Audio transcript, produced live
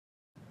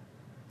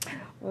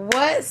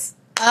What's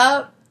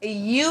up,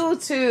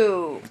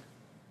 YouTube?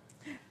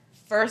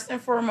 First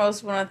and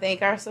foremost, we want to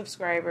thank our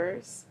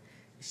subscribers.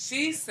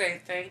 She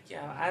say thank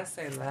y'all. I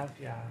say love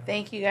y'all.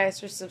 Thank you guys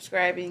for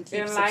subscribing.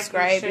 Keep Like,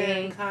 subscribing.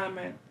 sharing,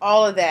 comment.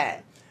 All of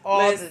that.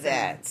 All Listen, of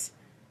that.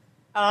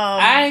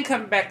 I ain't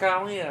coming back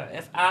on here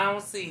if I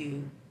don't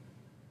see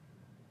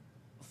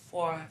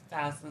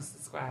 4,000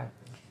 subscribers.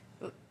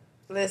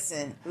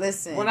 Listen.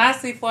 When I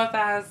see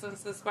 4,000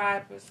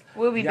 subscribers,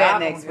 We'll be y'all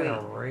back next gonna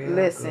week. get a real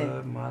Listen.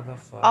 good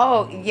motherfucker.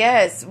 Oh,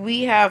 yes.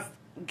 We have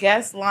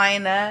guests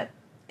lined up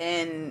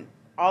and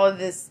all of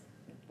this,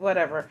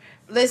 whatever.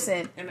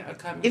 Listen,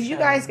 if you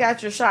guys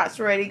got your shots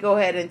ready, go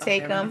ahead and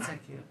take them.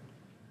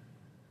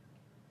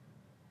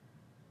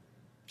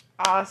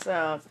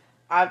 Awesome.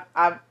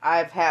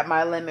 I've had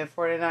my limit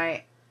for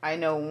tonight. I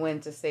know when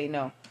to say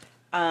no.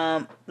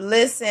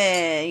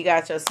 Listen, you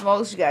got your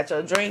smokes, you got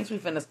your drinks. We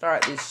finna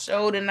start this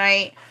show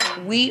tonight.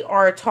 We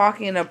are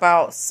talking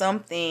about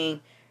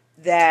something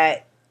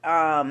that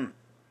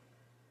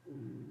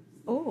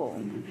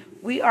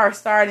we are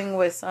starting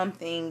with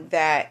something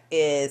that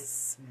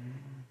is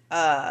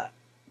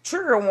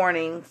trigger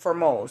warning for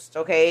most.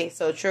 Okay,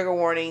 so trigger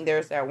warning,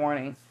 there's that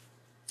warning.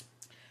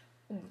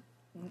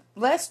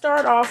 Let's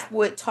start off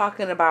with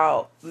talking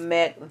about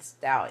Meg Thee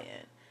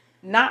Stallion.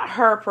 Not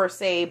her per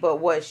se,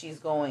 but what she's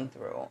going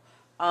through.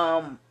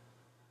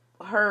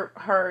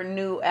 Her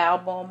new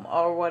album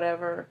or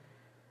whatever.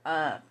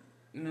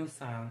 New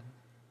song.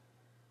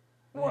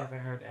 We haven't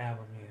heard the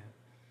album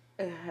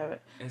yet.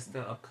 It's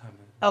still upcoming.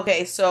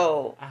 Okay,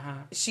 so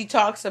she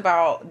talks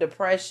about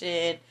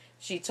depression.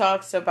 She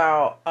talks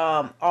about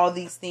all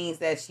these things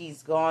that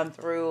she's gone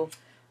through.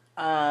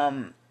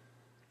 I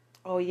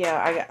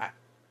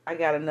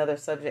got another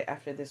subject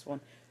after this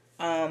one.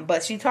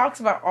 But she talks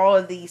about all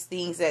of these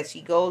things that she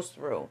goes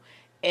through,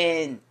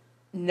 and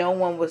no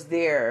one was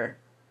there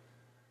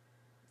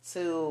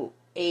to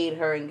aid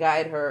her and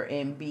guide her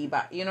and be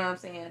by. You know what I'm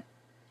saying?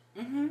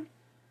 Mm-hmm.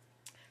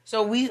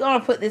 So we're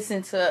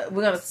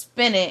gonna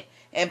spin it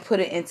and put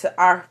it into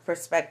our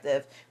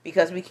perspective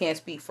because we can't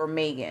speak for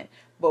Megan,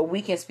 but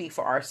we can speak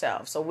for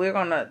ourselves. So we're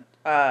gonna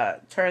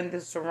turn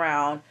this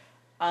around.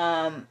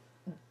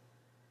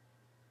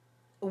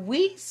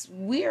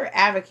 We're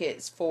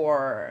advocates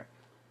for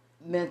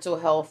mental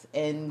health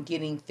and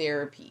getting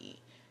therapy.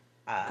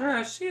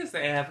 Girl, she is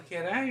an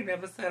advocate. I ain't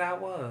never said I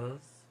was.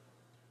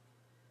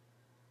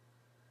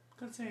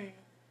 Continue.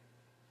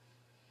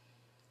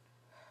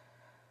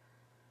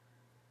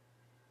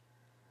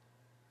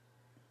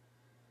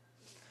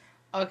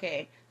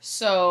 Okay,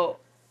 so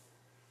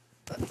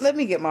let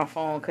me get my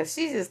phone because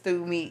she just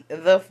threw me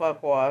the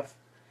fuck off.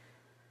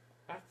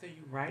 I threw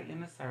you right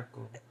in a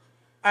circle.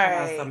 All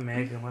right.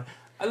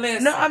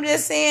 No, I'm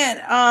just saying.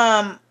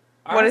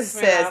 What it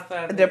says,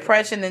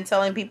 depression, and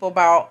telling people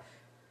about.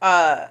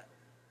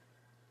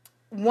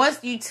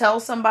 Once you tell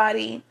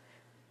somebody,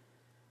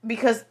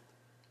 because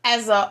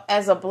as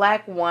a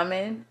black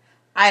woman,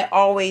 I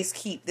always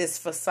keep this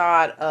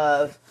facade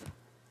of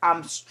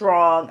I'm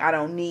strong, I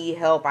don't need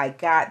help, I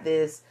got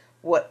this,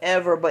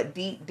 whatever. But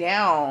deep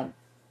down,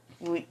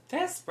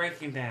 that's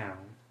breaking down.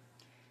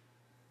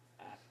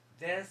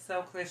 That's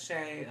so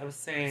cliche of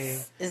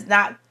saying it's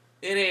not.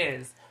 It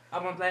is.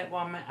 I'm a black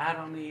woman. I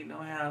don't need no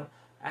help.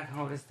 I can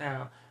hold this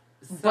down.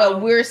 So, but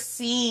we're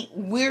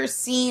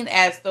seen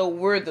as though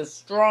we're the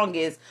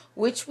strongest,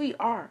 which we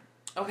are.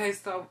 Okay,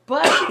 so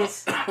but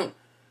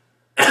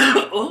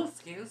oh,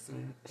 excuse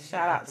me.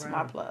 Shout out to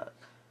my plug.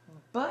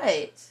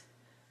 But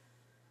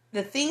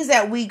the things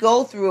that we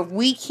go through, if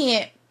we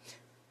can't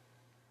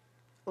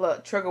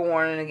look, trigger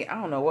warning again. I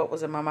don't know what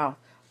was in my mouth,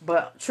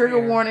 but trigger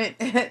warning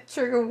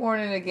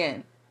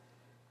again.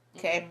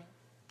 Okay.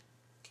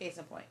 Case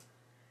in point.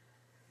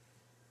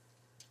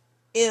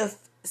 If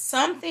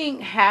something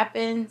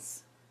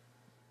happens,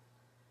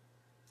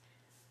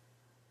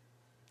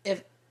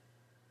 if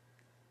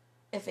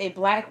a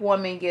black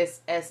woman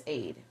gets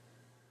SA'd,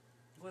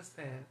 what's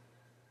that?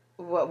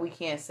 What we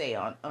can't say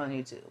on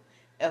YouTube.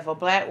 If a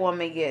black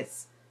woman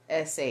gets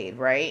SA'd,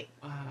 right?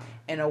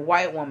 And a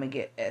white woman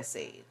gets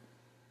SA'd,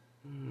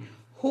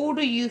 who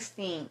do you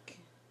think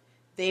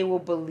they will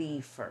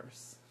believe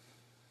first?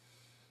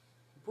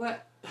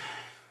 What?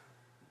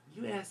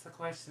 You asked the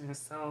question,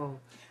 so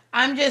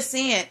I'm just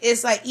saying,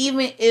 it's like,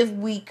 even if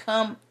we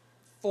come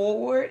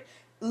forward,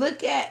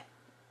 look at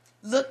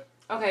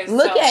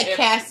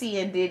Cassie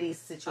and Diddy's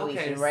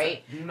situation,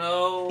 right?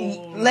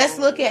 Let's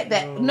look at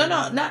that. No,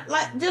 not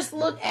like, just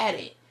look at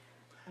it.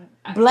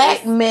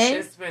 Black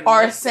men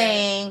are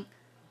saying,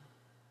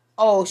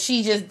 "Oh,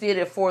 she just did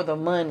it for the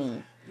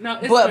money." No,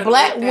 but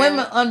black women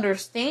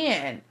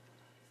understand.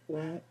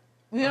 Hold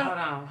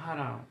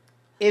on.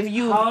 If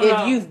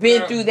you've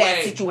been through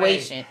that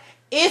situation.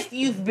 If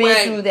you've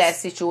been through that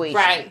situation.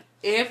 Right.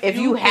 If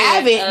you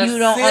haven't, you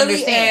don't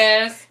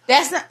understand.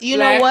 That's not, you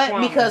know what?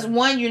 Woman. Because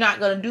one, you're not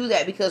going to do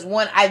that. Because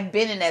one, I've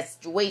been in that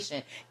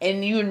situation.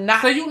 And you're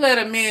not. So you let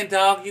a man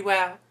dog you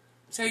out?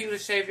 Tell you to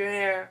shave your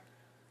hair?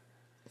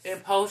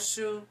 And post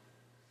you?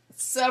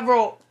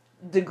 Several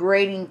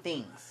degrading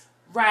things.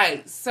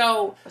 Right.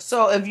 So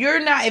if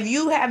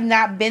you have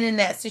not been in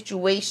that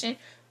situation,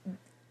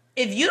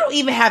 if you don't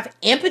even have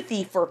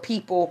empathy for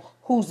people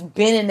who's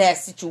been in that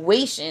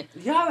situation,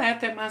 y'all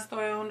laughed at my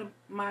story on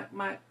my.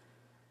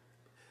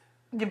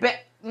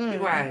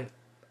 Right.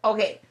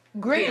 Okay.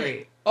 Great.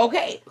 Period.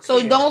 Okay. So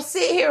Period. Don't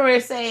sit here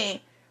and saying,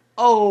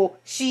 "Oh,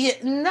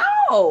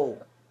 no."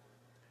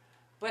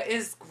 But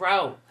it's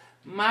growth.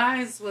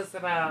 Mine was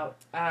about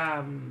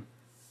well,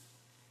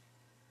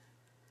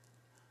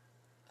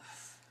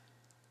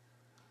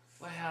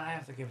 I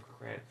have to give her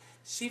credit.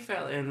 She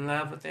fell in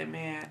love with that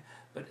man,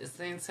 but at the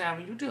same time,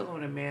 when you dealing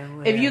with a man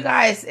who if you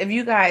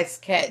guys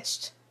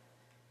catched,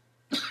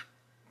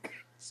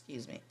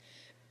 excuse me,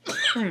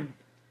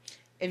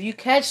 if you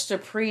catch the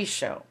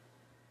pre-show,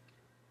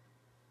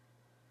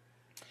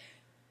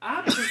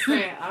 I'm just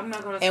saying, I'm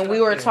not gonna. And we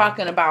were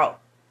talking about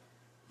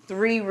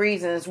 3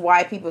 reasons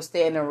why people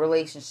stay in a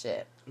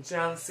relationship: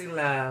 jealousy,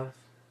 love,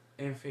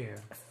 and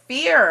fear.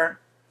 Fear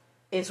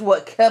is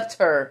what kept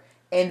her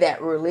in that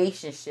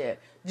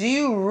relationship. Do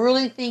you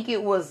really think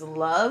it was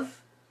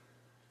love?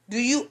 Do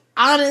you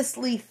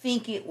honestly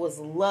think it was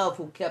love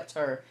who kept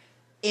her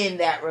in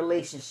that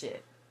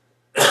relationship?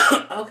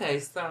 Okay,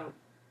 so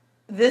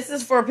this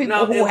is for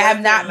people who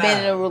have not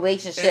been in a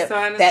relationship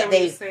that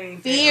they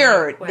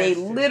feared. They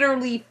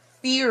literally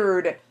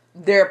feared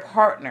their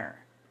partner.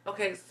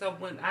 Okay, so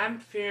when I'm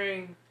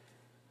fearing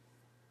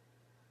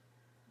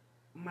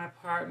my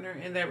partner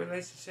in that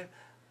relationship,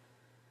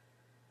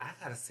 I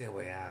gotta see a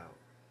way out.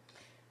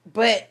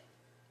 But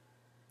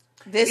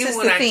this is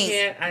the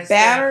thing: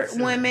 battered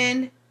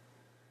women,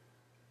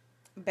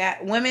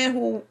 women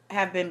who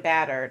have been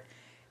battered,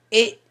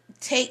 it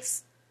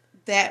takes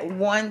that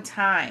one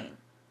time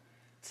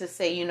to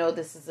say,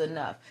 this is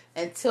enough.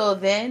 Until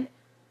then,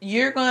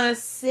 you're gonna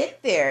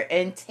sit there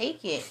and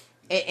take it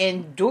and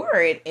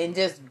endure it and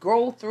just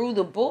go through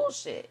the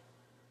bullshit.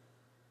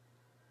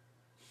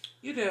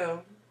 You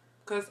do,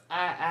 because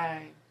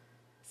I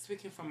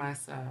speaking for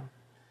myself,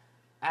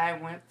 I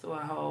went through a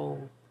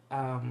whole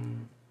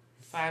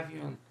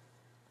 5-year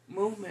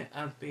movement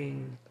of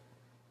being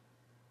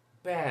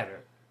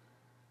battered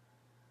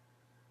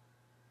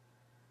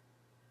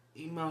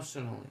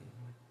emotionally.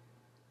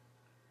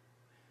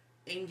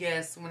 And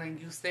yes, when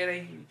you say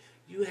that,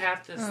 you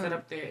have to sit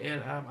up there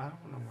and I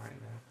don't know right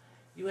now.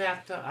 You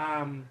have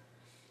to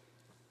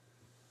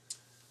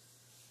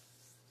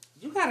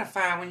you gotta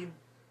find when you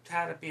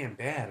tired of being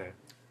battered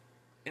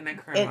in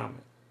that current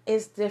moment.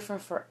 It's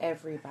different for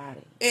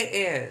everybody. It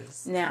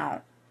is.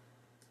 Now,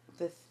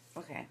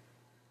 okay.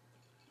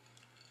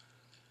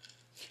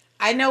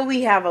 I know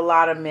we have a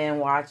lot of men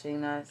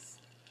watching us.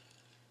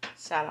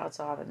 Shout out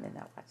to all the men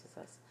that watches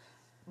us.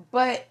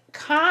 But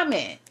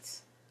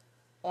comment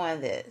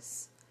on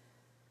this.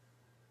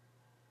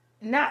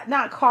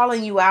 Not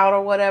calling you out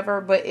or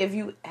whatever, but if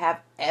you have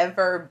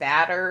ever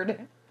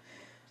battered,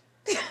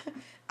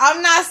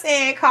 I'm not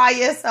saying call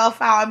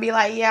yourself out and be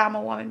like, yeah, I'm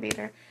a woman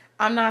beater.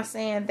 I'm not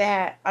saying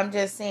that. I'm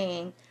just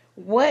saying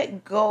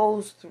what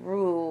goes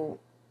through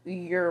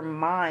your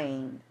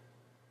mind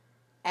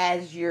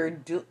as you're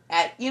you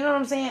know what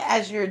I'm saying?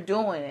 As you're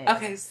doing it.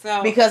 Okay,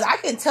 so because I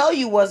can tell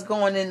you what's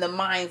going in the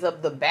minds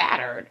of the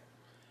battered.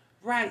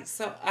 Right,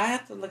 so I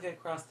have to look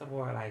across the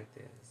board like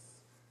this.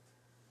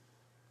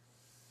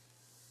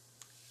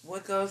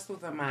 What goes through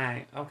the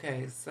mind?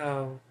 Okay,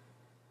 so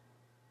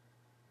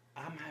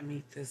I might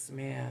meet this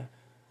man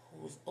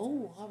who's,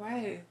 all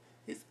right,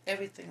 he's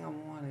everything I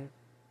wanted.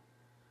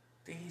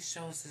 Then he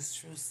shows his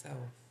true self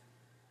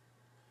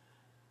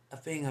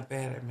of being a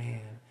better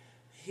man.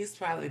 He's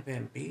probably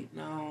been beaten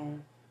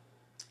on.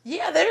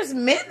 Yeah, there's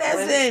men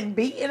that's been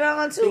beaten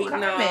on too.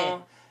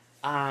 Beaten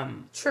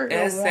on. Trigger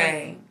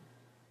essay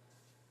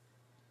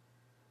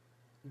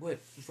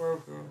with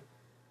vulgar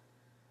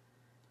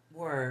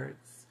words.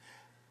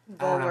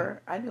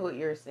 Vulgar. I knew what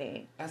you were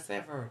saying. I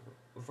said vulgar.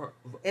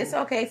 It's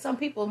okay. Some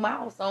people's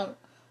mouths don't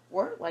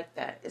work like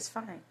that. It's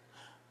fine.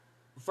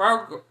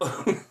 Vulgar.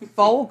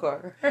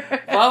 Vulgar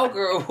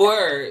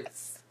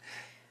words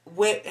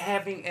with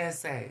having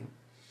essay.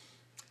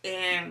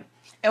 And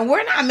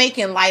we're not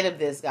making light of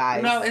this,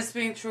 guys. No, it's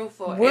being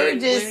truthful. We're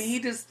just... When he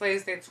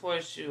displays that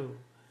towards you,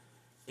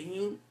 and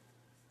you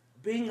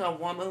being a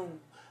woman who,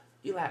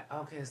 you're like,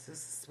 okay, is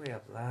this his way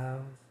of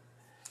love?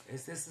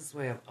 Is this his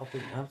way of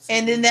opening up to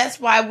And you? then that's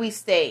why we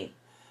stay.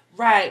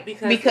 Right,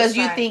 because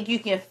you think you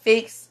can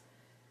fix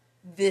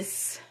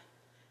this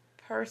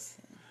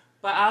person.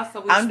 But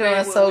also, I'm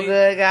doing so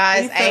good,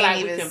 guys. I ain't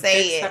like even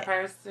say it. The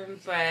person,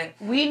 but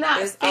we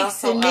not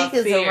fixing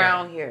niggas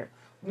around here.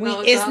 We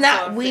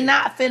not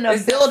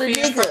finna build a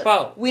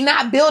nigga. We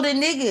not building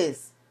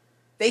niggas.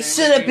 They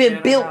should have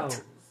been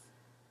built.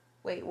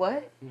 Wait,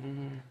 what?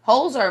 Mm-hmm.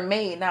 Hoes are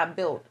made, not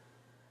built.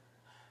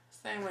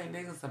 Same way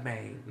niggas are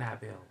made,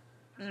 not built.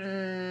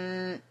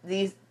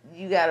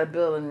 You gotta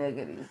build a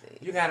nigga these days.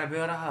 You gotta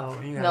build a hoe.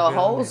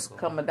 Hoes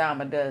come a dime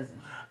a dozen.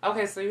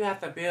 Okay, so you have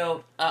to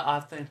build an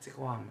authentic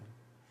woman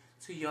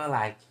to your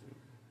liking.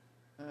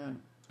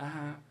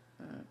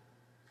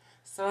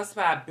 So it's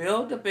about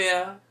build the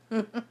bear,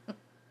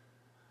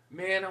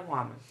 Man or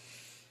woman.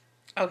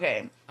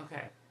 Okay.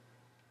 Okay.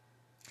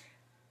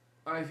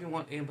 Or if you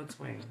want in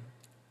between.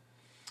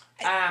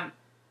 Go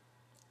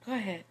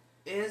ahead.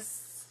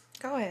 It's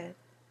Go ahead.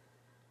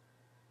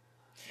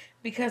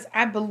 Because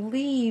I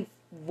believe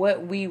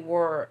what we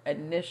were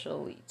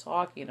initially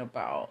talking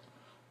about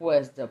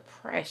was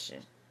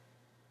depression.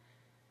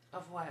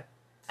 of what?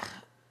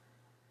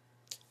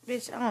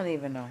 Bitch, I don't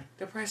even know.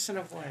 Depression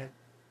of what?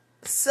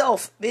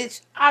 Self,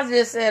 bitch. I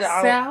just said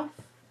Self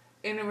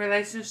in a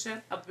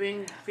relationship of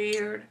being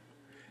feared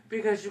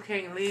because you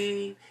can't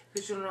leave,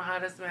 because you don't know how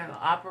this man will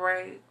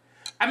operate.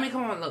 I mean,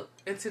 come on, look.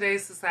 In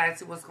today's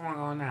society, what's going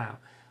on now?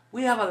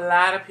 We have a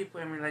lot of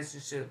people in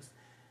relationships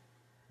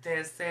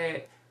that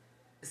said,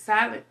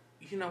 silent,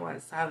 you know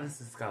what? Silence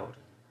is golden.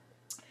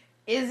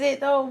 Is it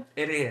though?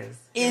 It is.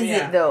 Is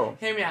it though?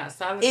 Hear me out.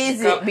 Silence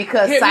is golden. it?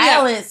 Because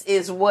silence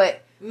is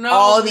what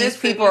all these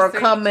people are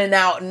coming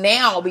out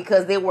now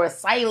because they were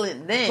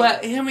silent then.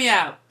 But hear me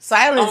out.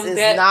 Silence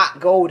is not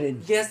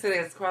golden. Yes, it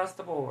is across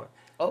the board.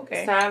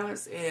 Okay.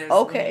 Silence is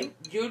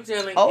you're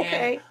dealing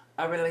in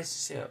a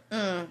relationship.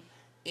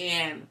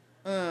 And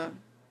the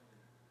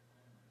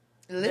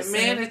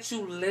man that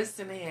you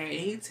listen to and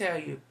he tell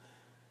you,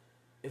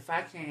 if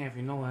I can't have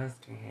you, no one else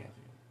can have you.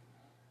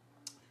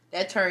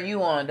 That turn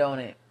you on, don't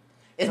it?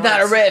 It's not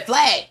a red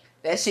flag.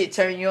 That shit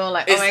turn you on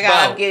like, oh my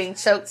God, I'm getting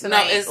choked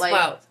tonight. No, it's like,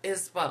 both.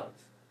 It's both.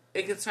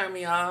 It can turn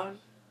me on,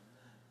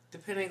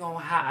 depending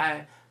on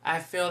how I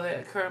feel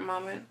at the current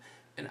moment.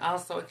 And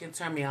also it can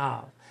turn me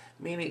off.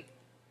 Meaning,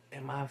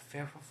 am I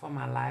fearful for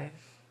my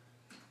life?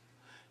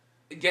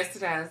 Yes, it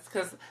does.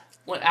 Because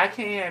when I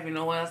can't have you,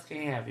 no one else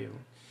can have you.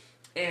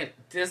 And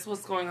this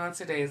what's going on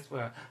today is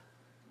where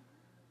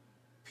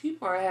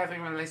people are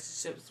having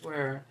relationships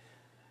where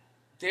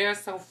they're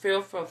so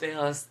fearful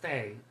they'll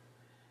stay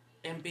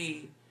and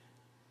be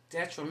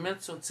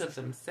detrimental to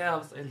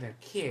themselves and their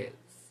kids.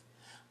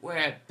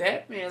 Where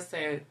that man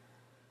said,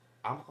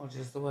 I'm going to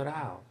just do it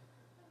out.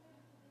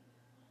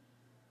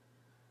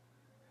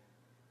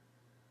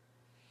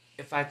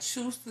 If I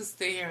choose to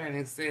stay here and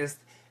exist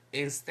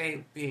and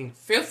stay being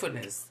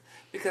fearfulness,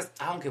 because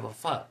I don't give a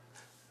fuck.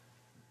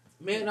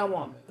 Man or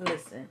woman.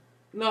 Listen.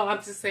 No, I'm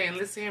just saying,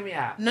 listen, hear me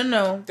out.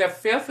 No. The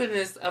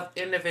fearfulness of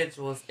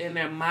individuals in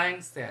their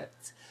mindset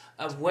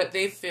of what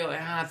they feel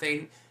and how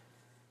they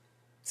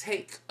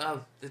take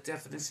of the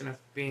definition of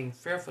being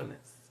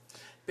fearfulness.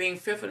 Being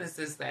fearfulness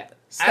is that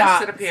I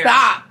sit up here.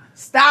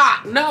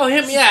 Stop. No,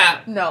 hear me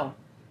out. No.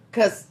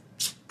 Cause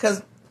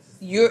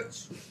your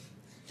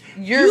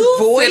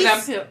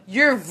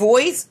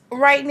voice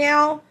right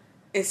now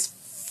is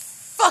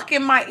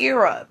fucking my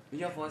ear up.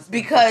 Your voice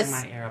because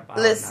my ear up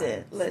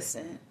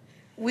listen.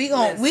 We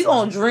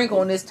gonna drink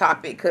on this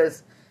topic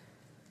because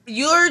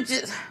you're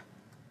just.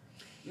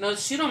 No,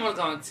 she don't want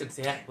to go into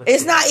depth with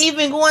it's not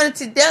even going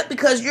into depth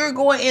because you're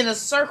going in a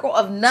circle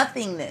of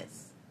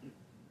nothingness.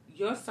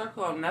 Your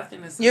circle of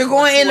nothingness. You're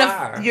going in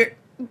you're.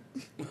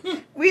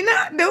 We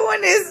not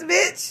doing this,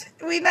 bitch.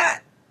 We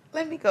not.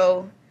 Let me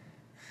go.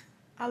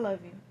 I love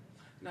you.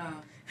 No,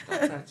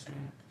 don't touch me.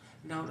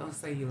 No, don't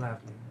say you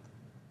love me.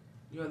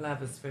 Your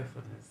love is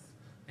fearfulness,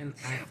 and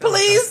I feel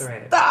please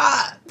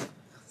stop.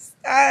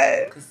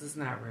 Because it's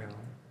not real.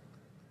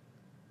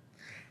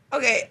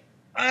 Okay.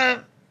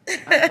 I'm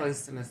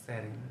placed in a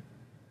setting.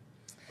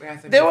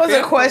 There was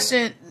a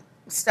question.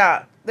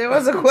 Stop. There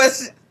was a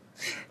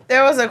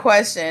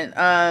question.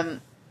 Our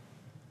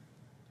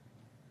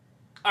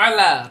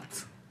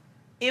love.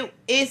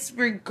 It's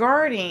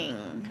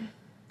regarding.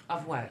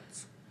 Of what?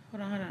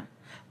 Hold on.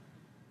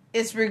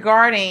 It's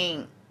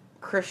regarding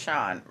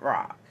Chrisean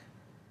Rock.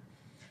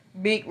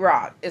 Big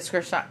Rock. It's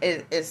Chrisean.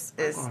 It's.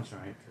 I'm going to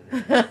try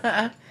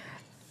today.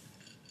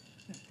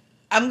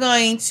 I'm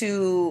going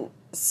to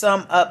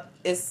sum up.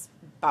 It's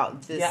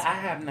about this. Yeah, I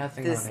have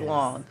nothing this on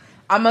long.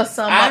 I'm gonna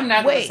sum up. I'm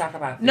not going to talk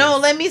about this. No,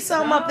 let me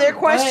sum up their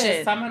question. Go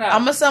ahead, sum it up.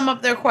 I'm gonna sum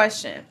up their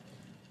question.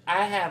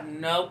 I have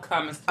no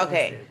comments.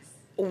 Okay,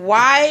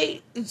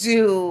 why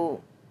do?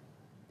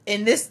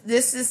 And this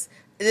is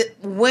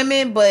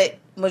women, but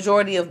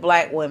majority of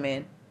black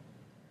women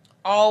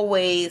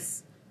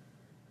always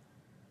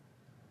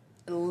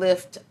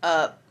lift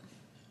up.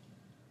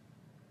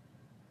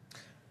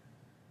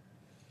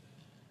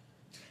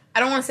 I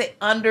don't want to say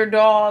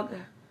underdog,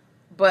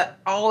 but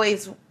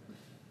always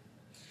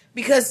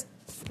because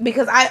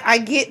I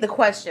get the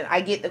question.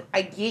 I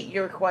get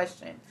your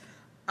question.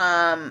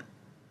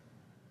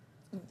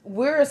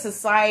 We're a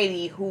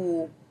society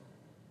who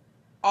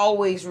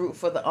always root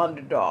for the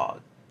underdog.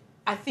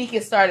 I think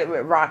it started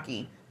with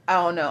Rocky. I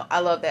don't know.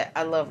 I love that.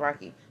 I love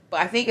Rocky.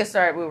 But I think it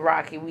started with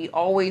Rocky. We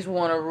always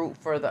want to root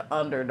for the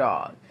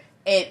underdog.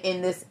 And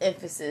in this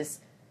emphasis,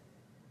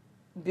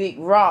 Big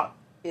Rock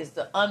is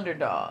the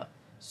underdog.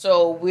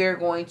 So we're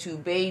going to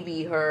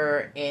baby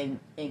her and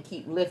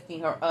keep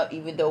lifting her up,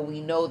 even though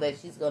we know that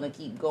she's going to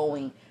keep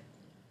going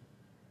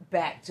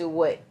back to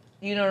what,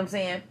 you know what I'm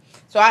saying?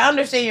 So I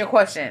understand your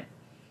question.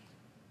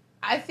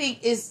 I think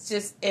it's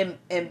just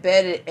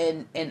embedded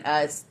in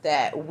us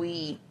that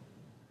we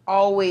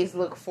always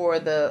look for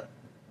the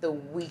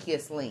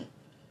weakest link.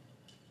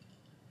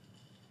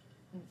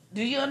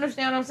 Do you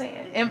understand what I'm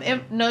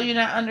saying? No, you're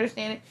not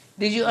understanding.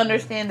 Did you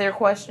understand their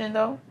question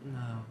though?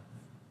 No.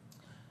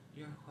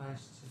 Your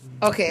question.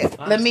 Okay,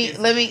 let me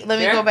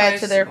go back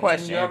to their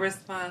question. Your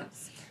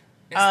response.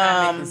 It's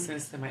not making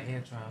sense to my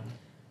eardrum.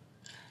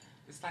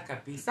 It's like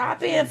a beat. Stop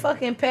being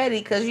fucking petty,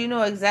 because you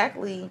know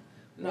exactly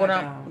what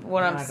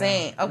I'm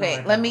saying.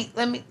 Okay, let me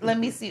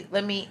see.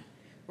 Let me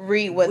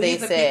read what they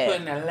said.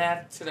 People in the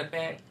left to the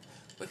back.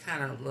 What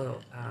kind of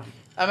little? I'm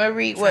gonna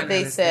read what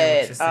they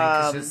said.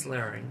 What you're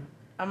slurring.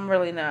 I'm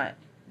really not.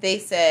 They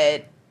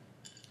said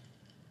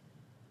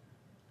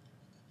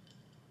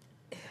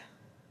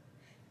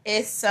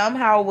it's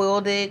somehow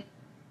wielded.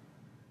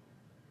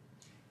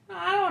 No,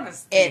 I don't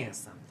understand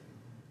something.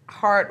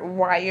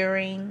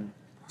 Hardwiring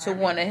to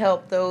want to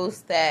help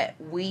those that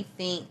we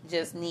think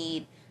just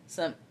need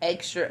some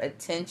extra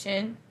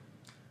attention.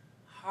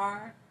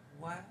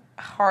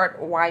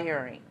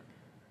 Hardwiring.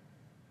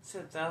 To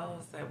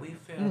those that we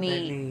feel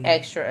need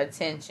extra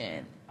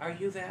attention. Are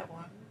you that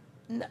one?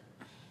 No.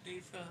 Do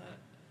you feel that?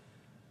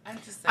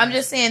 I'm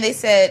just saying. They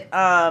said,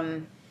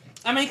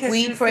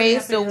 we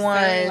praise the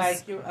ones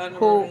like you're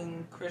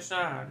who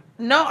Krishan.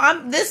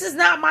 No, This is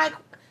not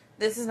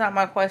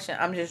my question.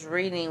 I'm just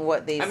reading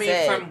what they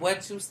said. From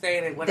what you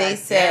stated, what I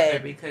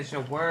gathered, because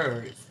your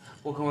words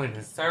were going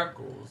in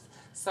circles,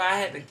 so I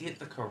had to get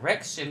the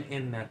correction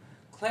in the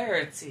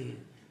clarity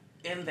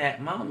in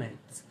that moment.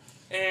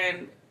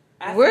 And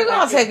we're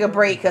gonna take a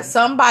break because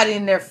somebody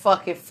in their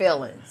fucking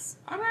feelings.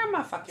 I'm not in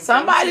my fucking.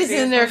 Somebody's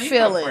in their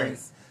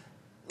feelings.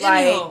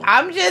 Like,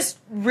 I'm just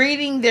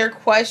reading their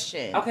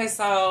question. Okay,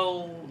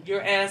 so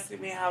you're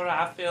asking me how do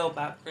I feel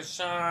about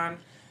Krishan?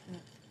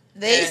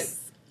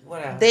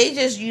 What else? They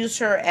just used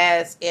her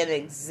as an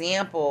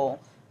example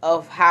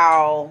of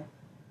how.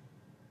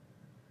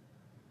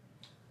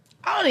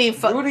 I don't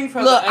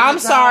even look. I'm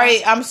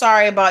sorry. I'm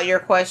sorry about your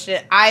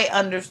question. I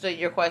understood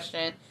your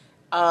question.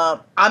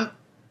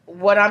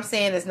 What I'm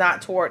saying is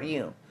not toward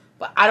you,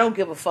 but I don't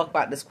give a fuck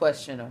about this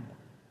question no more.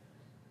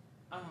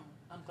 Oh,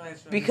 I'm glad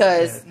you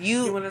because understood.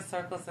 You in the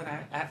circles and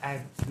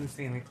I didn't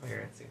see any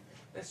clarity.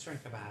 Let's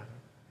drink about it.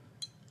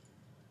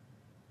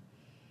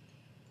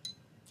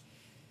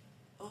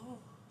 Oh,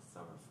 so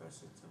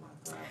refreshing to my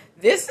throat.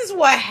 This is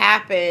what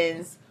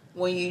happens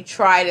when you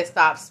try to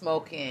stop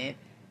smoking.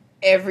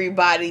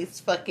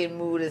 Everybody's fucking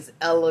mood is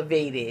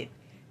elevated.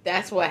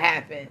 That's what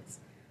happens.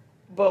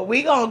 But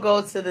we gonna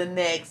go to the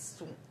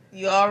next.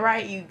 You all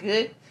right? You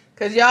good?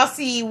 Because y'all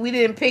see we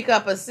didn't pick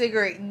up a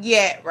cigarette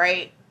yet,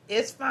 right?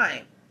 It's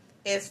fine.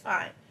 It's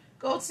fine.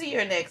 Go to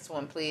your next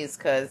one, please,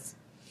 because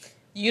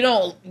you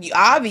don't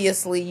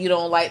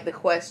like the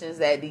questions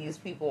that these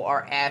people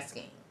are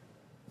asking.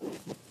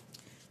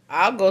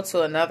 I'll go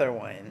to another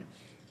one.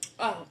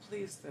 Oh,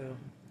 please do.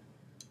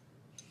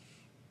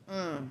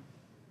 Do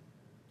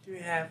you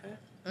have it?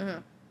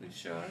 Mm-hmm. You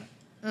sure?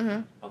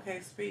 Mm-hmm. Okay,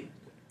 speak.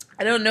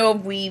 I don't know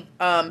if we've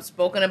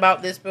spoken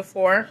about this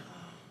before.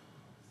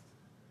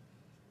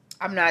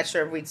 I'm not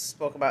sure if we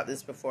spoke about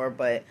this before,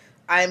 but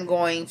I'm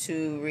going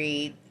to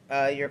read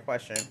your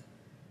question.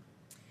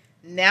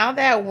 Now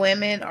that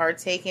women are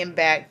taking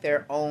back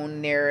their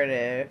own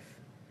narrative,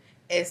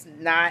 it's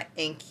not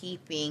in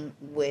keeping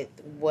with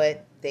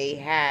what they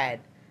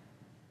had.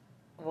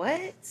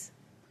 What?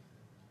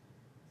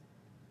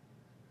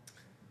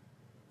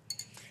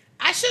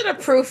 I should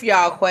have proofed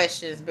y'all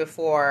questions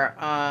before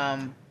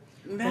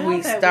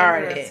we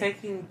started.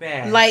 Taking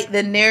back, like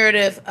the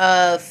narrative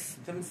of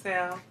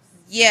themselves.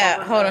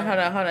 Yeah, hold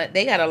on.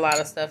 They got a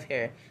lot of stuff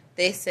here.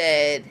 They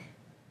said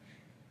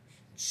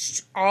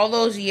all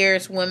those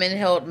years women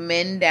held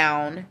men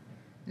down.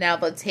 Now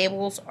the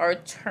tables are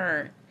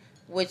turned,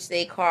 which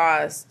the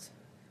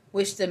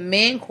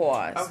men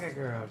caused. Okay,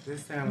 girl,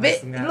 this sounds like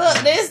some. Look,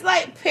 this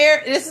like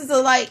This is a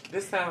like.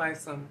 This sounds like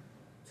some.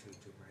 To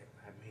do right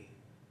by me.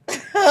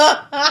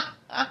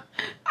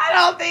 I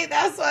don't think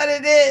that's what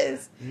it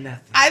is.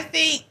 Nothing. I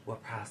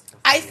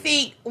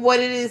think what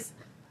it is.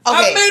 Okay.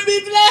 I may be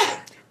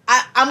black.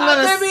 I'm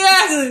gonna. I may be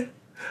ugly,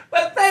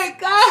 but thank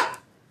God.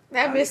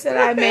 That bitch said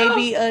I may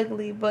be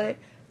ugly, but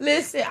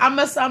listen, I'm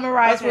gonna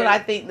summarize what I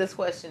think this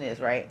question is.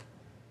 Right?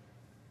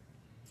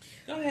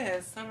 Go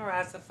ahead,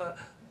 summarize it for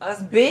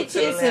us.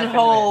 Bitches and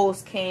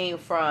hoes came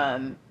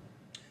from.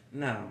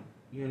 No,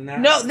 you're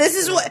not. No, this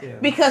is what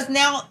because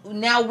now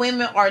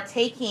women are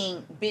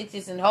taking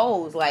bitches and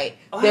hoes like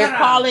they're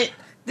calling.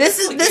 This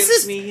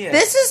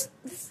is.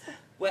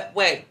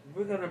 Wait,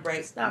 we're gonna break.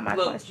 It's not my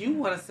question. You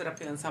want to sit up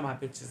here and talk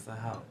about bitches and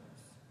hoes?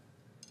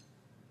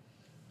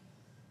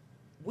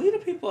 We the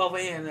people over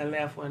here in the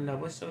left want to know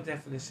what's your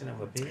definition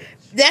of a bitch.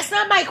 That's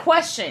not my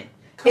question.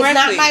 Correctly, it's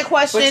not my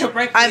question. But you're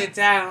breaking it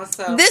down.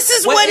 So this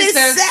is what it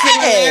says.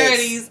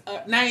 Similarities,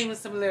 not even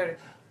similarity.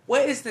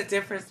 What is the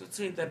difference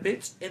between the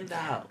bitch and the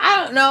hoe?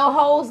 I don't know.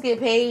 Hoes get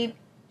paid.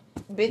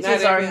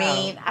 Bitches are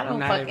mean. I don't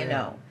fucking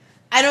know.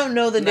 I don't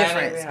know the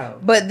difference.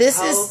 But this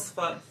hoes is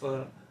fuck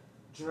for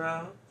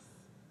drugs.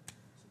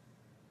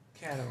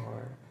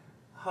 Category.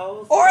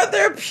 Hoes or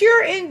their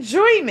pure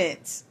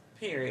enjoyment.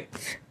 Period.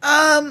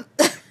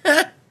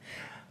 But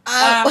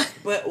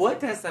What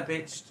does a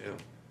bitch do?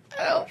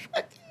 I don't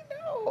fucking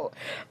know.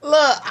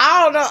 Look,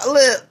 I don't know.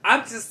 Look,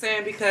 I'm just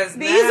saying because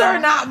these now, are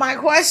not my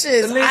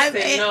questions.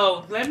 Listen,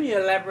 no, let me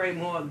elaborate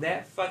more on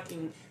that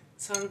fucking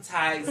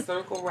tongue-tied,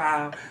 circle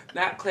round,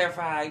 not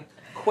clarified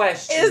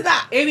question. It's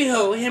not.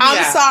 Anywho, hear me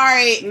I'm out.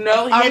 sorry.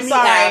 No, hear I'm me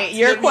sorry. out.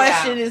 Your Hear me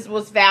question out.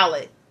 was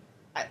valid.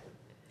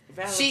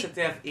 Valid to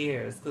deaf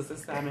ears because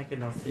it's not making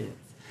no sense.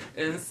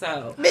 And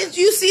so, bitch,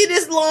 you see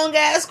this long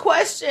ass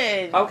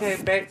question?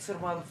 okay, back to the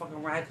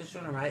motherfucking right because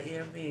you're in the right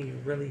ear of me. You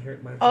really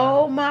hurt my.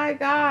 Oh my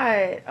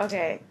god.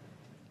 Okay.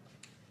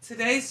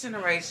 Today's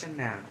generation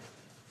now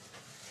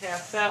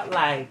have felt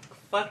like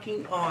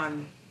fucking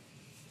on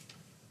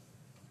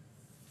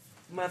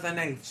Mother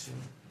Nature.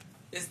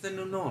 It's the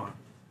new norm.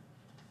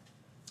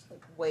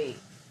 Wait.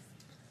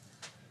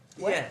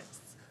 What? Yes.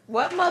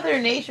 What Mother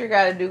Nature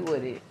got to do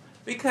with it?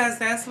 Because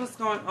that's what's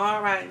going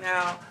on right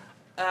now.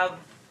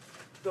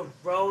 The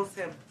roles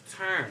have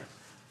turned.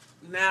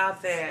 Now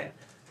that,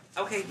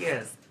 okay,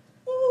 yes.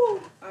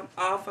 Ooh, I'm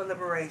all for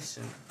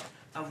liberation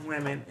of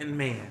women and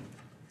men.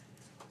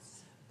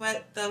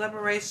 But the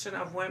liberation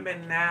of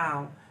women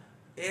now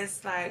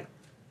is like...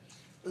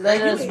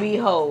 Let us be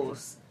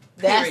hoes.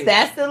 Period.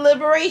 That's the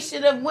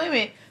liberation of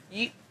women.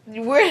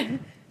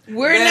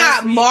 We're Let not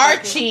us be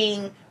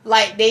marching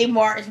like they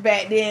marched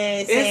back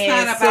then saying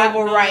not about-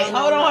 civil no, rights. no,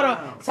 Hold no, on. no.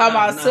 Talking No,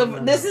 about no, civil.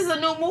 no, This no. is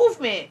a new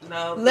movement.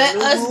 No, Let the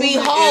new us be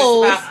movement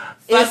hoes. is about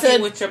It's fucking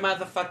a- with your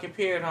motherfucking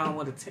period on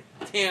with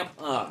a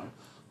tampon.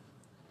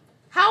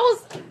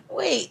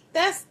 Wait,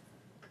 that's...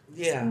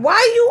 Yeah.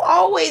 Why you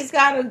always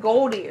gotta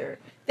go there?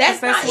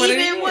 That's That's not what it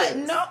even what...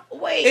 is. No,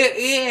 wait. It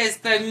is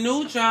the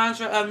new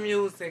genre of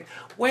music.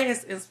 Where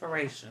is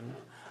inspiration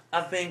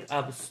of being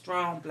a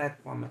strong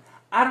black woman?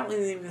 I don't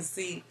even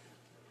see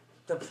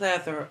the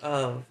plethora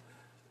of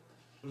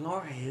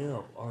Lauryn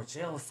Hill or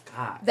Jill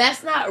Scott.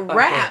 That's not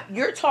rap.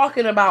 You're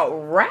talking about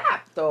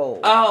rap, though.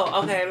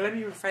 Oh, okay. Let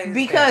me rephrase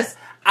Because...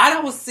 that. I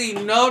don't see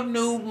no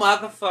new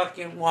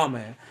motherfucking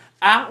woman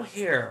out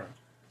here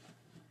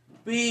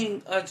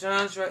being a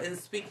genre and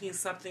speaking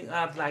something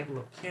of like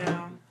Lil'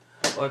 Kim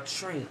or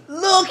Trina.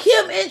 Lil'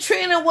 Kim and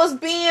Trina was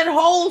being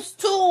hoes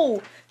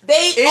too.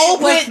 They It was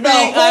opened the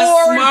being a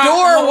whore smart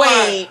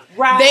doorway. whore.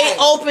 Right. They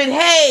opened,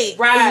 hey,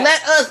 Right.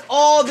 let us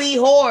all be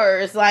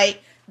whores.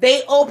 Like,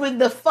 they opened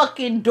the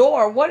fucking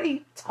door. What are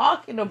you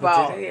talking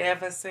about? Did they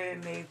ever say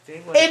they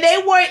were? And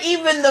they weren't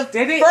even the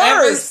Did they first.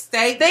 ever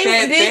state that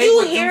Did they you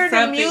would do hear the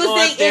something on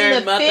music their in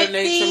the Mother 50s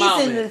Nature and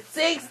moment?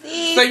 the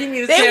 60s? So you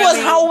mean to they tell was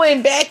me-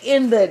 hoeing back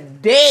in the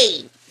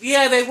day.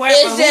 Yeah, they were.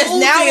 It's But just who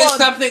now did a-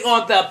 something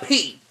on the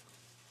P?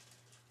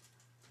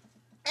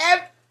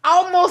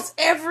 Almost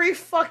every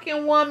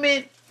fucking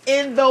woman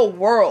in the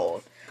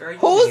world. Girl, you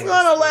Who's nasty.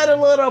 gonna let a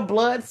little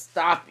blood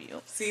stop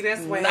you? See,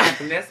 that's what Nah.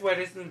 happened. That's where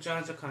this new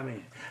genre come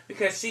in.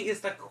 Because she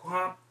is the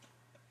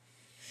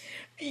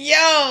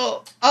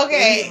Yo, Let me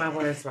okay. get my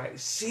words right.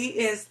 She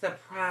is the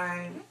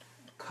prime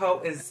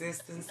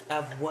coexistence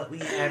of what we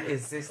have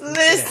existed.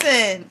 today.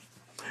 Listen,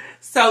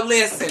 So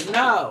listen,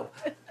 no.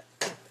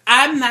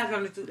 I'm not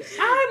going to do that.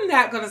 I'm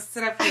not going to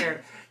sit up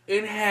here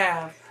and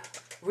have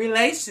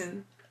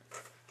relation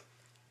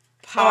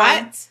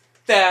pot,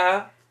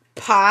 the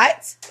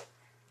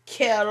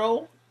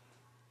kettle,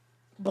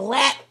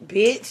 black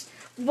bitch.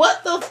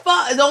 What the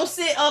fuck? Don't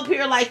sit up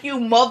here like you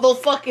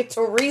motherfucking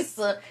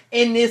Teresa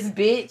in this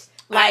bitch.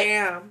 I Like,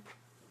 am.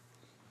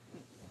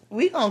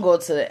 we gonna go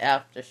to the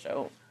after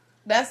show.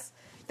 That's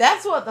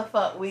what the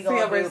fuck we See, a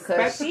gonna do, because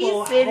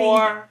respectable she's sitting.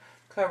 whore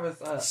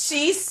covers up.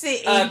 She's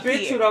sitting Bitch,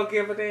 here. you don't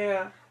give a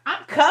damn.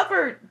 I'm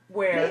covered.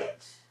 Where?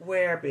 Bitch.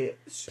 Where,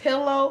 bitch?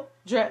 Pillow,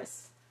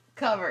 dress,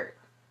 covered.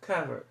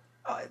 Covered.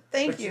 Oh,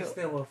 thank But you. you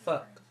still will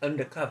fuck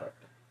undercover.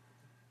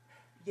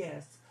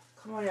 Yes.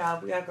 Come on, y'all.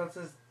 We gotta go to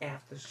this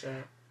after show.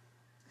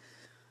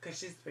 Because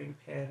she's being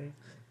petty.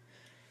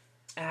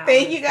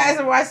 Thank you guys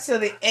for watching till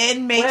the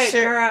end. Make Wait,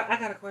 sure. girl, I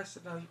got a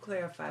question though. You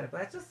clarified it,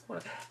 but I just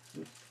want to,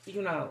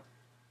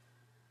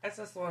 I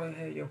just want to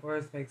hear your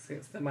words make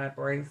sense to my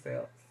brain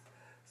cells.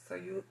 So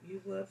you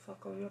would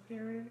fuck on your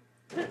period?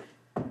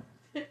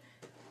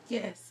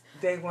 Yes.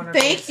 Day one or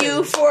Thank day you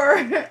two? for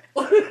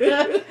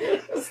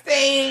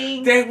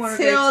staying Day one or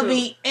day till two?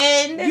 the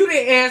end. You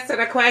didn't answer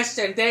the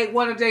question. Day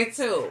one or day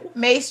two?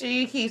 Make sure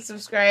you keep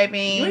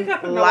subscribing, You ain't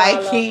got to know all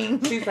of-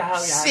 liking, She's a hoe,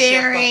 y'all.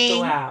 sharing.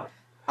 She'll fuck throughout.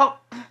 Oh,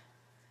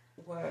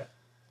 What?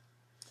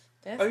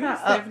 that's Are you not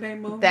a 7-day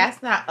movie?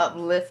 that's not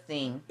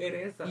uplifting It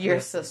is your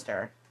uplifting.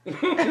 sister.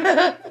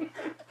 Period.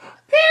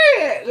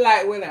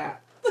 Like without.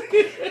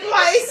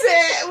 Like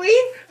said,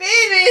 we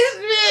finished,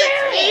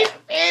 bitch. We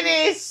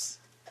finished.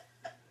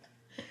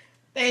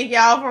 Thank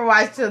y'all for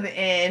watching till the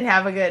end.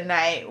 Have a good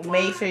night.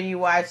 Make sure you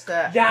watch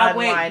the Y'all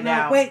wait, Unwind no,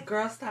 Now. wait,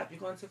 girl, stop.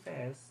 You're going too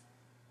fast.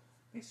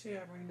 Make sure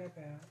y'all ring that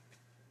bell.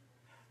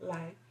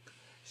 Like,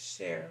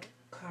 share,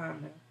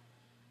 comment,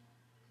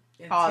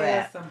 and All tell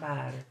that.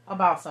 somebody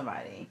About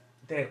somebody.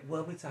 that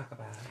what we talk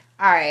about.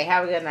 All right.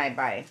 Have a good night.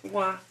 Bye.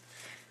 Why?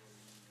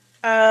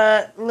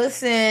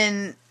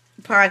 Listen,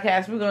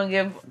 podcast. We're gonna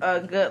give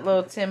a good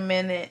little 10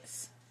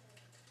 minutes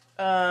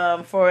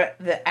for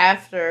the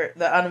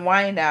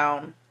unwind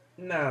down.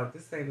 No,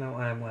 this ain't no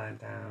unwind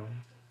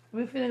down.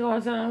 We finna go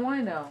into the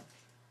unwind down.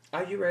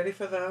 Are you ready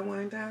for the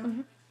unwind down?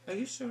 Mm-hmm. Are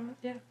you sure?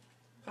 Yeah.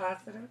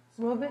 Positive?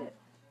 A little bit.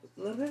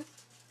 A little bit?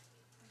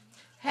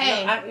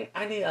 Hey. No,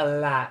 I need a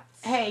lot.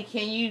 Hey,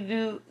 can you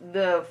do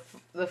the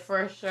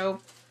first show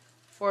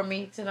for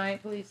me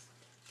tonight, please?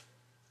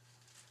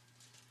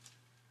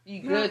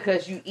 You good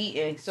because you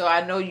eating, so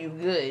I know you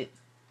good.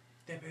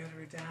 The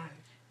battery died.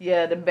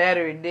 Yeah, the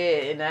battery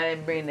did, and I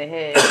didn't bring the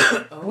head.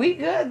 Oh. We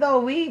good, though.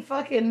 We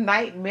fucking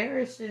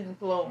nightmarish and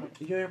flowing.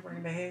 You didn't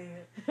bring the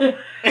head?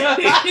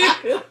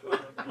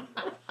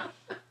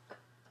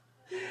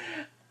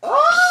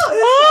 Oh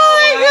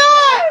my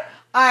God!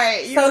 All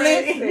right, you so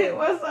ready? Listen.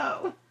 What's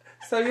up?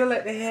 So you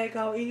let the head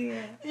go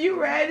in?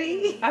 You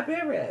ready? I've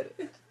been ready.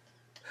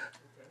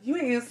 You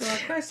ain't answering my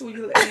question when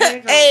you let the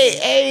head go in.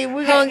 Hey,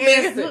 we gonna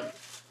get listen.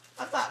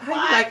 How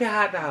you like your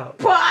hot dog?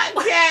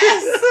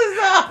 Podcast.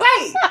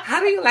 Wait, how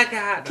do you like a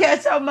hot dog?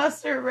 Ketchup,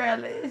 mustard,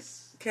 relish.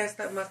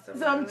 Ketchup, mustard,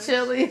 some relish?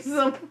 chili,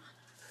 some.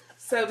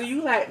 So do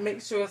you like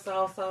make sure it's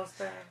all sauce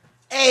down?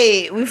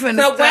 Hey, we finna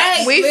so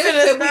start. Wait, we listen,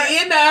 finna start. we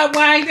in the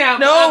unwind down.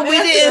 No, we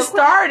didn't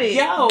start it.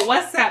 Yo,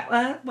 what's up?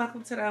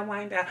 Welcome to the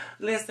unwind down.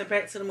 Listen,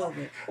 back to the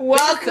movement.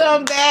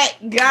 Welcome back,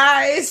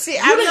 guys. See,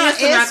 I'm not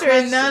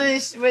answering none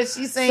of what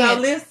she's saying. So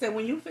listen,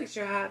 when you fix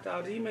your hot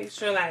dog, do you make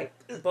sure like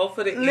both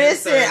of the ends?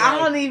 Listen, like, I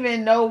don't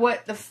even know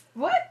what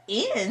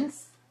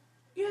ends.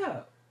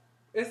 Yeah,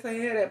 it's the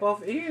head at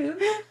both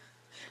ends.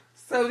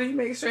 So do you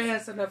make sure it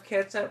has enough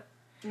ketchup,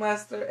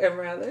 mustard, and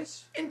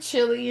relish, and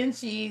chili and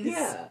cheese?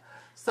 Yeah.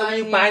 So when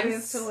you bite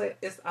into it,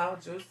 it's all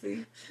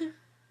juicy.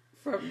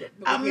 From the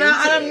I'm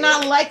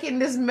not liking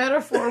this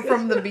metaphor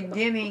from the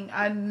beginning.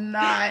 I'm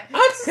not,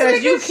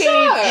 because you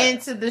came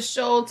into the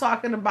show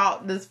talking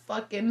about this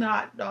fucking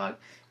hot dog,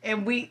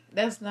 and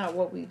that's not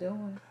what we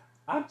doing.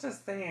 I'm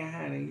just saying,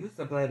 honey, you's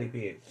a bloody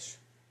bitch.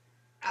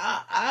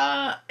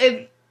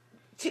 If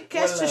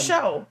catch the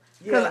show,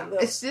 because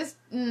it's just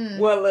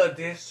what a little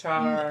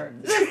discharge.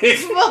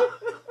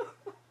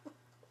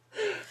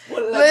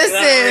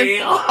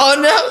 Listen, oh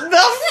no, the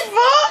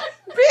fuck,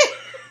 bitch.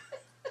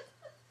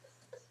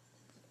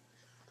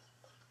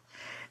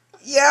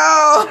 Yo.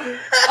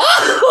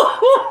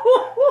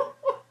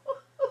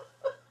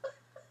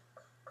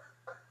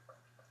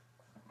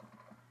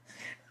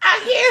 I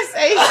can't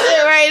say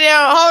shit right now.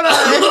 Hold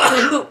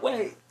on.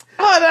 Wait.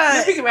 Hold on.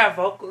 Let me get my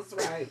vocals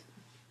right.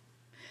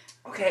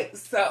 Okay,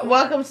 so.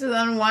 Welcome to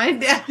the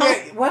Unwind Down.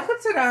 Yeah, welcome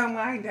to the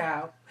Unwind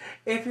Down.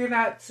 If you're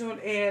not tuned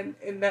in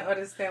and don't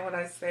understand what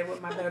I say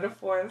with my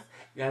metaphors,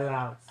 you're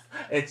lost.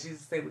 And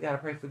Jesus said we gotta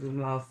pray for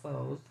them lost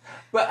souls.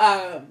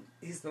 But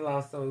he's the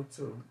lost soul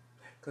too.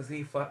 Because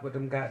he fucked with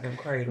them goddamn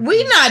cradles.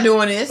 We not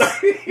doing this.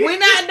 We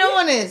not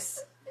doing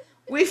this.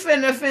 We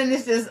finna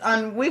finish this.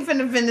 We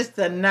finna finish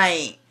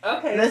tonight.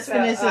 Okay. Let's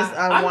finish this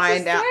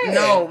Unwind Down.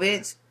 No,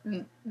 bitch.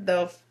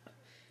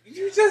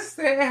 You just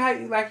said how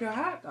you like your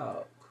hot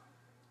dog.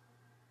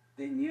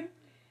 Didn't you?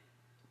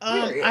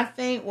 I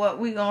think what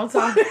we gonna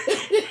talk.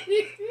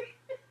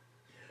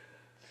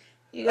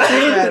 You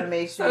gotta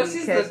make sure so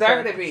she's the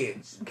dirty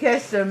bitch.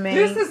 Catch the main.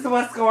 This is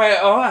what's going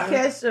on.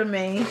 Catch the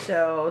main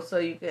show so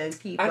you can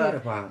keep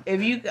up.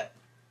 If you got.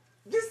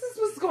 This is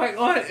what's going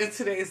on in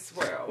today's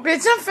world.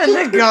 Bitch, I'm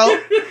finna go.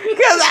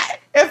 Because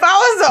if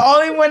I was the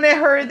only one that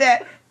heard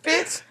that,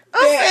 bitch,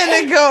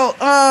 I'm finna go.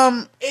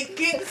 It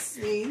gets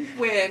me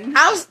when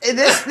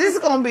this is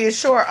gonna be a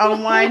short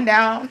unwind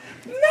down.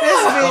 No,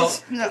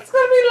 this bitch, no. It's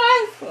gonna be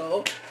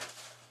lifeful.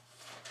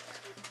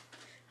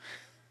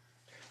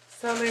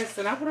 So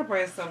listen, I'm gonna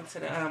bring something to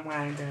the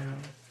unwind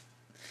down.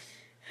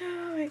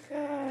 Oh my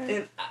God!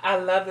 And I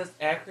love this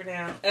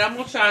acronym, and I'm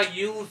gonna try to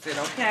use it.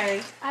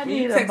 Okay? I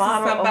need a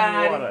bottle of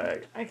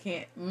water. I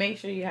can't. Make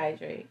sure you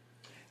hydrate.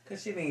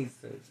 Cause she needs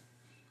to.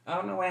 I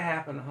don't know what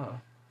happened to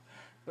her,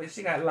 but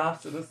she got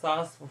lost in the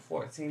sauce for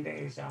 14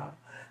 days, y'all.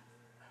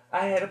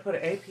 I had to put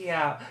an AP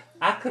out.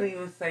 I couldn't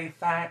even say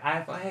find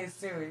iPhone. Hey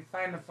Siri,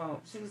 find the phone.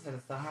 She was in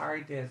the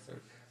Sahara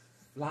Desert,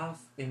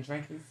 lost in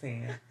drinking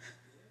sand.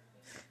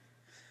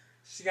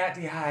 She got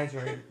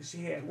dehydrated.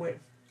 She had wet.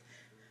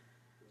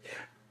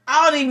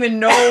 I don't even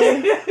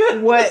know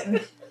what.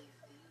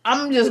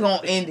 I'm just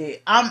gonna end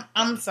it.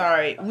 I'm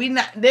sorry.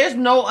 There's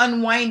no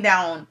unwind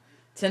down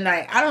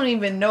tonight. I don't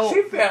even know.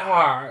 She felt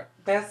hard.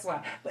 That's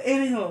why. But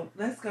anywho,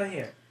 let's go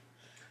here.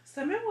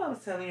 So remember what I was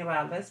telling you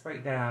about? Let's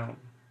break down.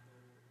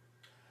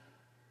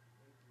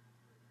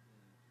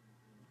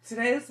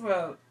 Today's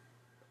world,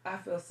 I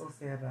feel so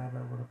sad about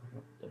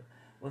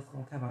what's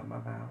going to come out of my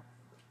mouth.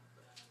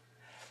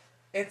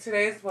 In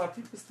today's world,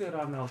 people still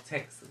don't know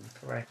texting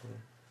correctly.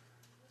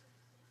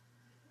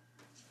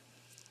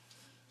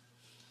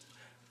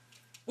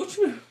 What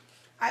you mean?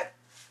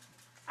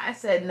 I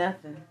said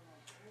nothing.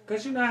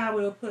 Because you know how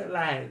we'll put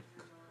like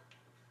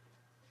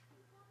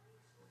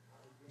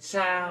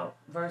child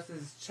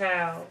versus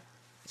child,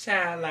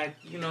 child, like,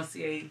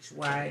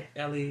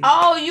 CHYLE.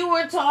 Oh, you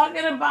were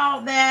talking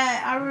about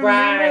that. I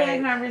remember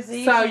that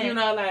conversation.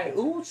 So, like,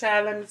 ooh,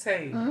 child, let me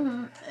tell you.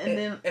 Mm-hmm.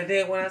 And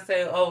then when I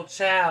say, oh,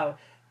 child,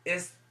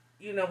 it's,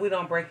 we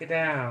don't break it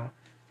down,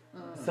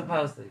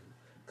 supposedly.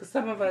 Because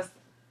some of us,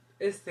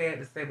 it's sad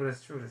to say, but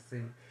it's true to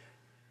see.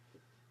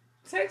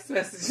 Text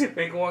messaging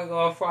been going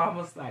on for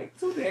almost like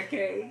 2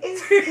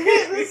 decades.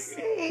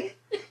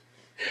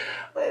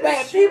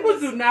 But people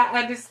do not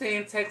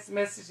understand text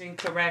messaging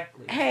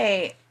correctly.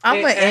 Hey,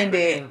 I'm gonna end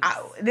it.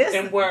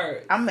 In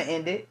words. I'm gonna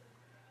end it.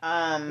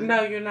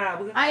 No, you're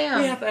not. I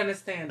am. We have to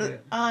understand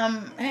it.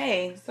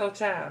 Hey. So,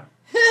 child.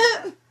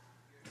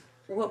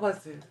 What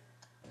was it?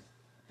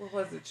 What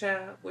was it,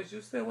 child? Was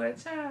you still wet,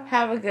 child?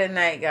 Have a good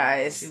night,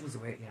 guys. She was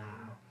wet,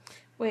 y'all.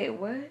 Wait,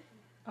 what?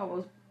 I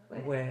was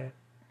wet. Wet.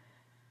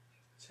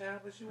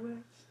 Child, was you wet?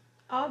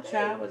 Oh,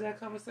 child, was that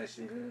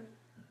conversation good?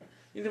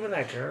 You be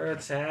like, girl,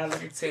 child,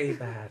 let me tell you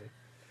about it.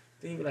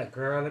 Then you be like,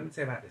 girl, let me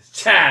tell you about this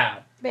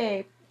child.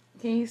 Babe,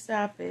 can you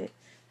stop it?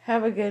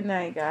 Have a good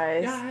night,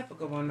 guys. Y'all have a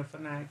good one for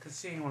night, because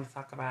she didn't want to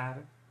talk about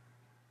it.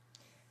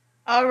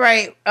 All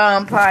right,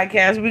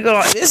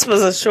 podcast. This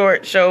was a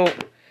short show,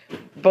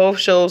 both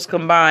shows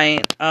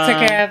combined.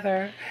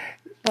 Together.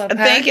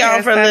 Thank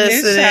y'all for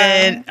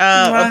listening.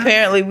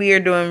 Apparently, we are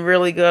doing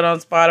really good on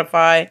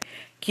Spotify.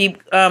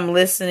 Keep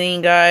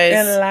listening, guys.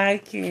 And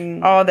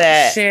liking. All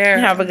that. Share.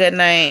 Have a good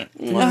night.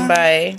 Bye.